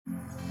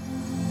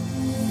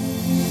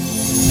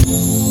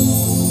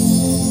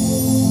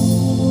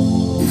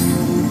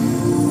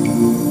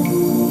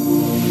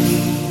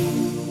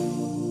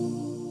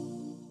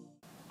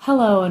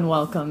Hello and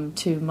welcome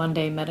to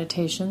Monday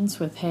Meditations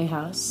with Hay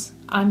House.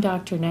 I'm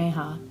Dr.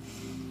 Neha,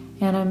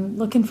 and I'm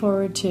looking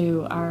forward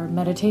to our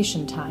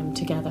meditation time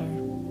together.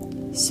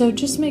 So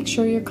just make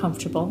sure you're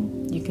comfortable.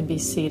 You can be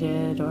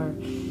seated or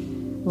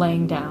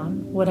laying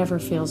down, whatever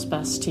feels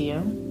best to you.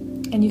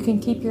 And you can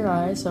keep your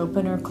eyes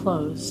open or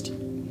closed.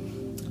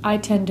 I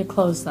tend to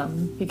close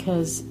them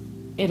because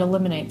it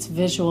eliminates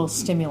visual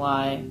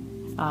stimuli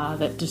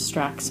that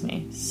distracts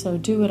me. So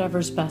do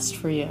whatever's best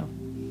for you.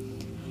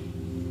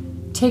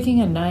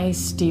 Taking a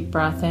nice deep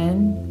breath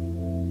in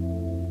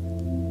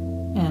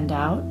and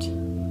out.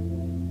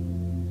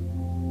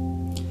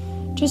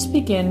 Just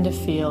begin to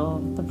feel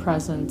the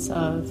presence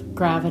of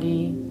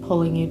gravity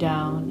pulling you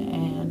down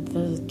and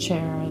the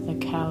chair, the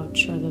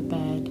couch, or the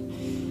bed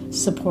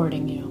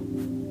supporting you.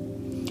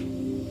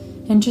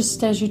 And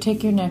just as you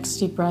take your next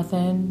deep breath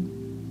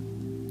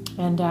in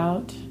and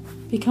out,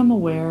 become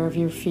aware of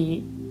your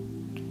feet,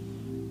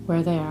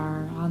 where they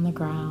are on the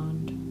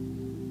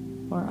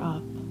ground or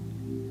up.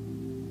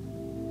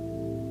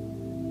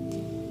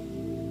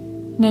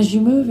 And as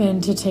you move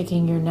into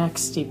taking your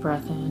next deep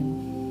breath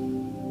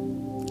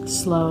in,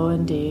 slow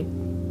and deep,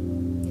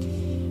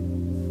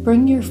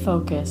 bring your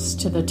focus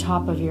to the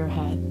top of your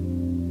head,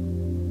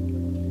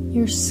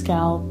 your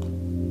scalp,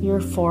 your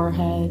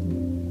forehead,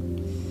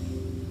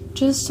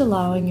 just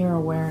allowing your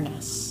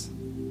awareness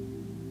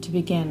to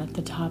begin at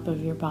the top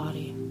of your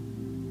body.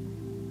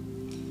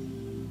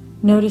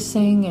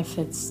 Noticing if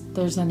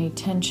there's any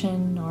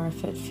tension or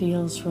if it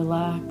feels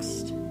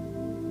relaxed.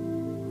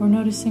 Or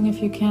noticing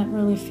if you can't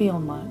really feel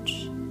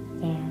much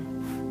there.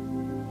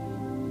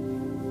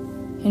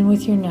 And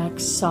with your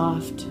next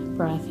soft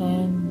breath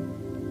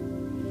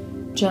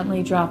in,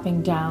 gently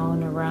dropping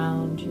down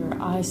around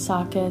your eye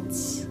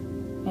sockets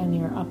and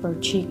your upper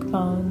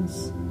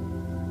cheekbones,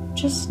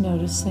 just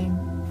noticing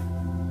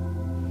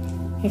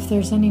if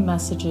there's any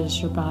messages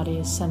your body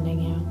is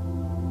sending you,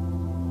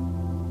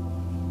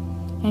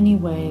 any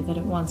way that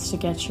it wants to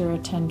get your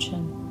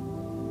attention.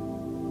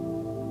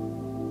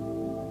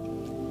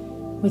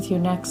 With your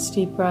next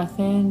deep breath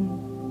in,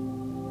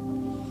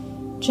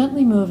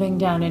 gently moving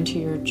down into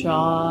your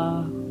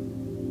jaw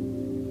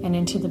and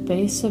into the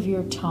base of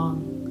your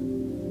tongue.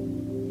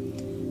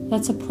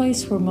 That's a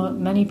place where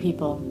many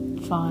people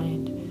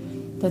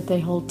find that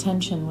they hold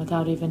tension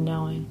without even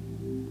knowing.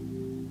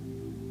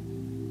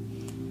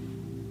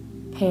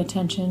 Pay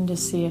attention to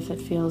see if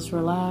it feels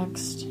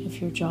relaxed,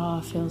 if your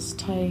jaw feels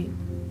tight.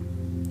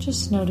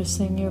 Just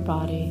noticing your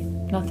body.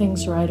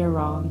 Nothing's right or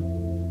wrong.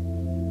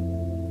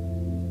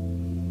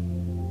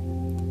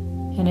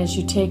 And as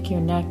you take your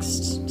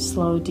next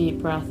slow, deep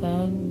breath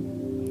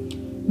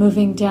in,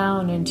 moving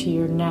down into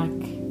your neck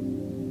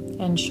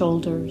and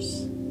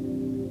shoulders.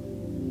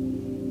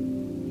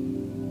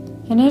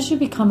 And as you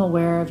become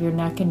aware of your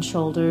neck and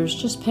shoulders,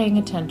 just paying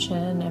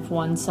attention if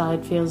one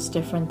side feels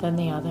different than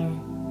the other.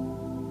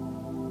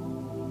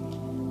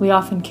 We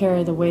often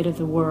carry the weight of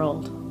the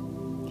world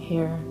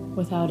here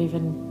without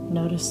even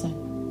noticing.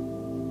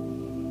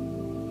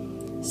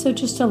 So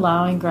just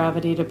allowing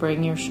gravity to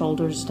bring your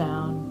shoulders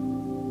down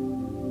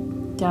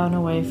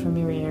away from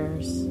your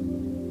ears,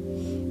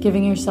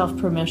 giving yourself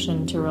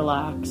permission to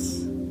relax.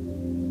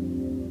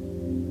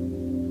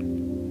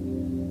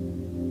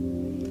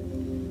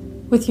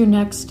 With your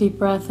next deep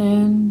breath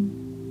in,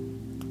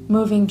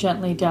 moving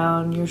gently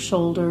down your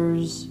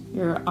shoulders,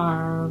 your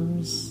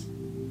arms,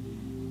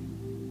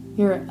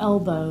 your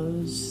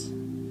elbows,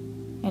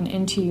 and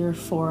into your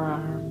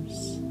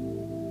forearms,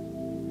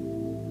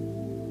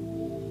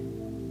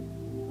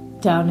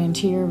 down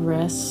into your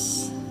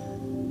wrists,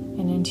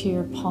 and into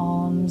your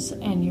palms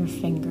and your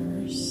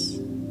fingers.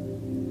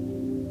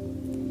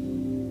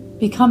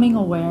 Becoming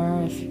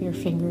aware if your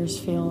fingers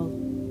feel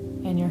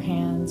in your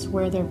hands,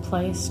 where they're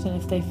placed, and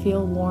if they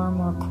feel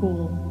warm or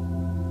cool.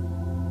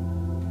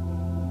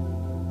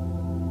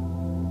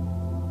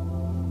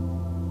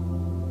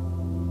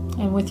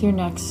 And with your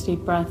next deep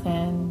breath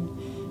in,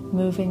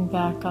 moving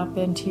back up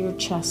into your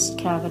chest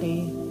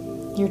cavity,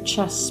 your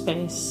chest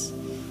space,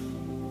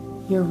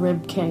 your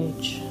rib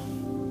cage.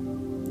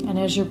 And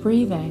as you're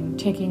breathing,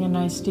 taking a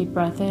nice deep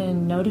breath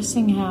in,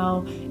 noticing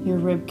how your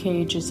rib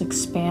cage is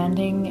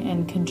expanding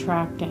and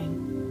contracting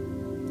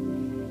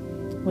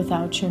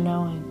without your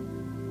knowing.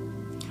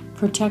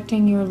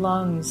 Protecting your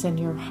lungs and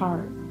your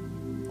heart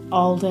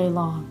all day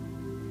long.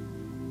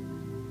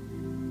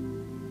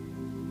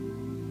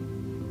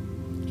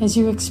 As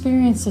you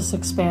experience this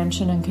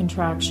expansion and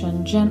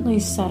contraction, gently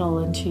settle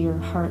into your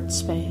heart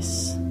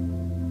space.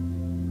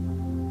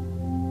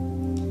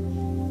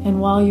 And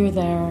while you're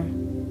there,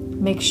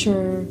 make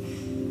sure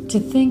to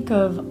think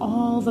of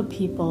all the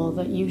people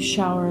that you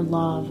shower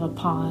love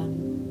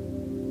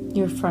upon.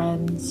 Your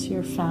friends,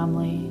 your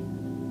family,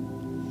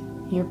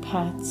 your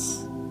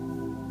pets,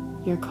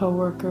 your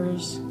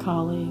coworkers,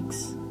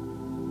 colleagues,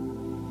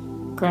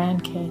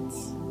 grandkids,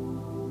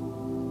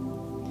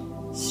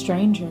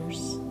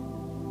 strangers,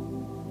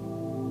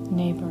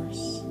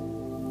 neighbors.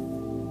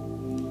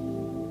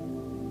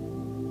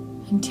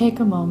 And take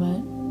a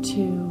moment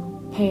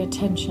to pay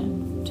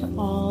attention to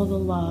all the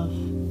love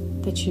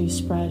that you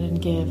spread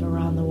and give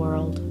around the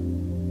world.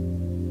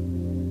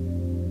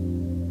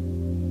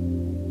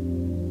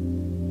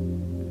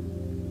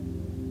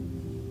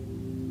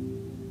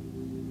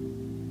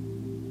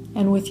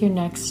 And with your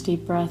next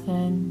deep breath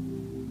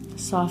in,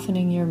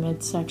 softening your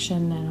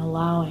midsection and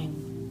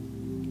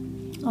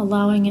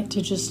allowing it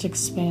to just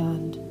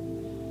expand.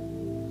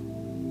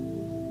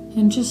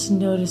 And just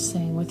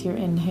noticing with your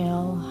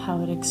inhale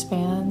how it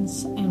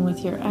expands, and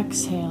with your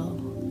exhale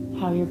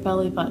how your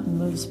belly button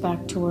moves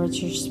back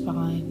towards your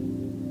spine.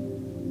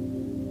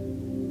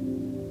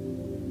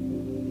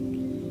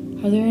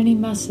 Are there any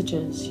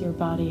messages your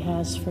body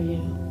has for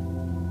you?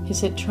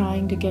 Is it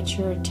trying to get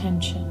your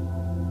attention?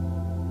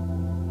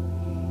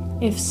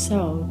 If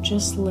so,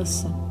 just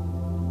listen.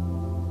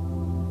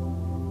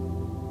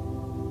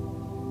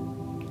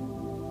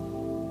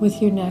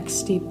 With your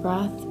next deep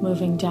breath,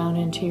 moving down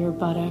into your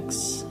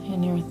buttocks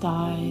and your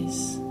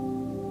thighs,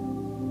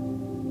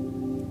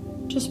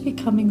 just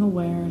becoming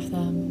aware of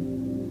them,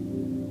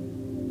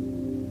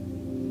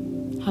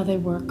 how they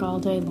work all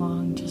day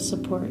long to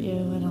support you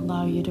and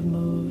allow you to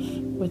move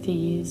with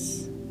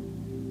ease.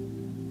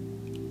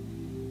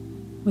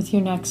 With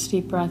your next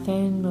deep breath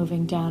in,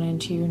 moving down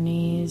into your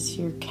knees,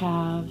 your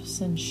calves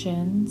and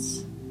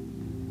shins,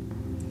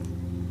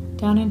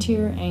 down into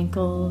your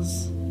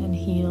ankles and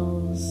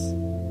heels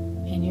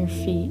and your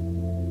feet,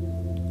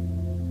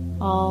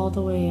 all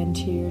the way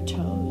into your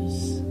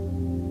toes.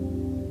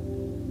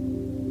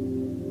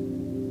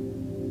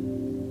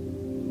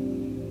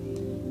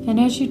 And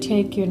as you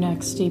take your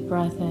next deep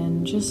breath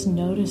in, just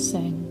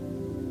noticing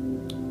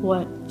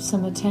what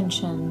some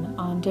attention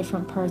on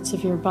different parts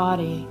of your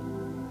body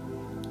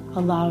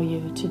allow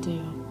you to do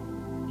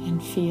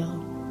and feel.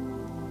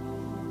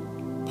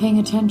 Paying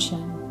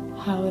attention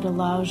how it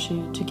allows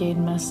you to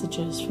gain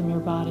messages from your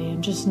body,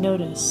 and just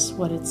notice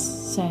what it's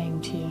saying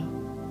to you.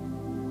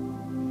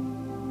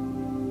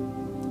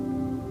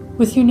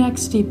 With your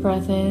next deep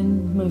breath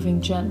in,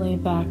 moving gently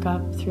back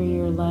up through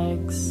your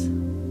legs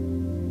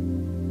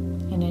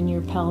and in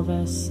your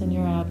pelvis and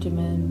your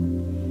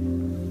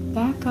abdomen,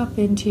 back up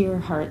into your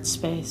heart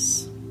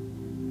space.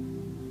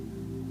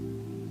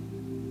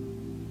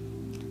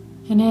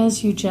 And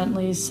as you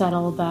gently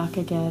settle back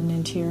again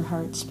into your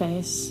heart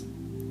space,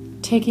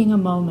 taking a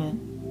moment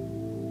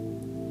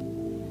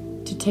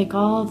to take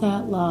all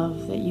that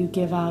love that you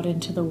give out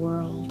into the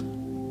world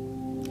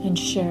and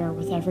share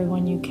with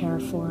everyone you care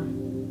for.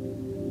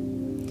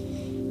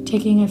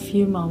 Taking a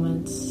few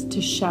moments to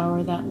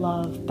shower that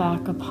love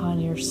back upon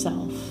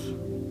yourself.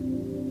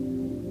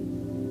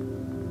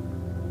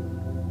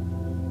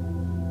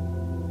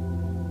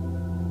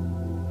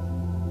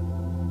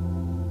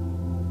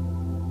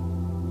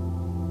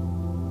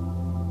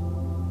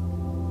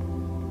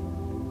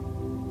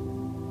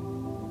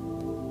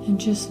 And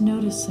just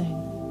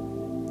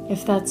noticing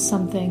if that's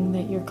something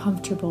that you're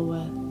comfortable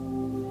with,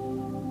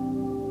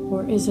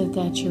 or is it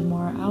that you're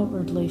more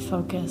outwardly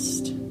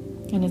focused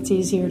and it's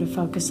easier to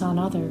focus on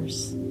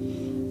others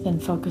than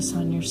focus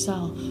on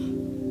yourself?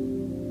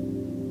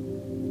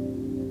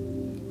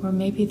 Or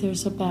maybe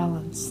there's a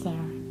balance there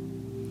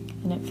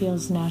and it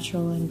feels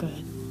natural and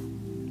good.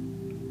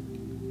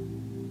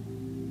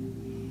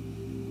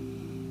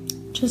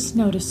 Just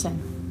noticing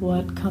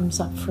what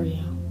comes up for you.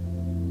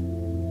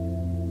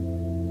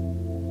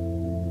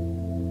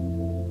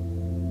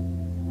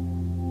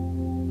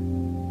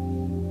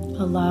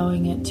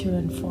 Allowing it to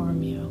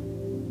inform you.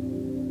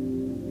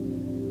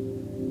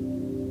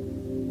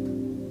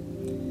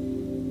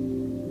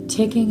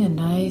 Taking a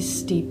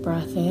nice deep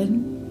breath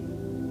in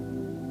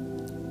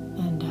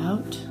and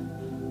out,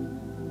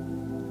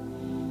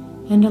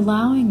 and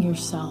allowing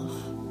yourself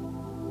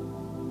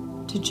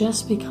to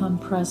just become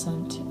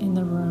present in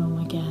the room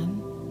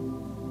again.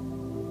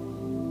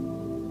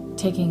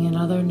 Taking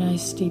another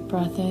nice deep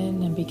breath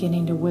in and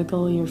beginning to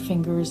wiggle your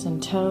fingers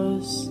and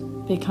toes,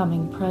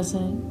 becoming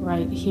present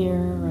right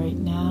here, right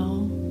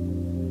now.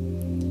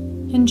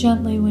 And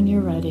gently, when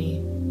you're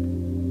ready,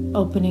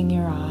 opening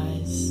your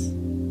eyes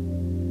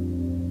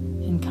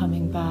and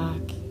coming back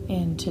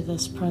into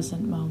this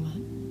present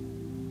moment.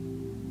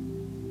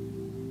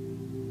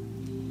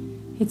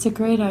 It's a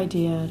great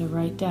idea to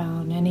write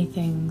down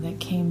anything that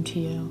came to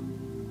you,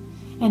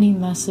 any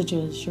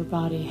messages your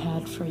body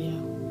had for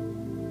you.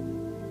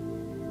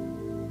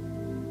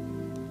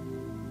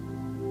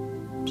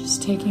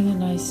 Just taking a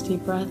nice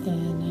deep breath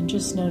in and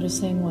just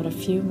noticing what a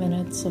few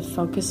minutes of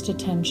focused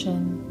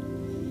attention,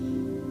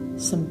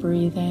 some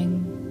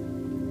breathing,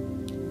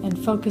 and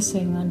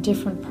focusing on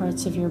different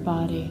parts of your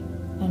body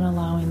and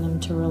allowing them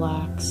to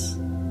relax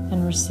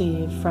and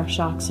receive fresh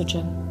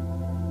oxygen.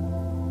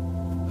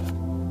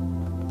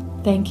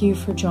 Thank you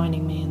for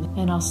joining me,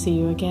 and I'll see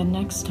you again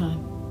next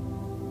time.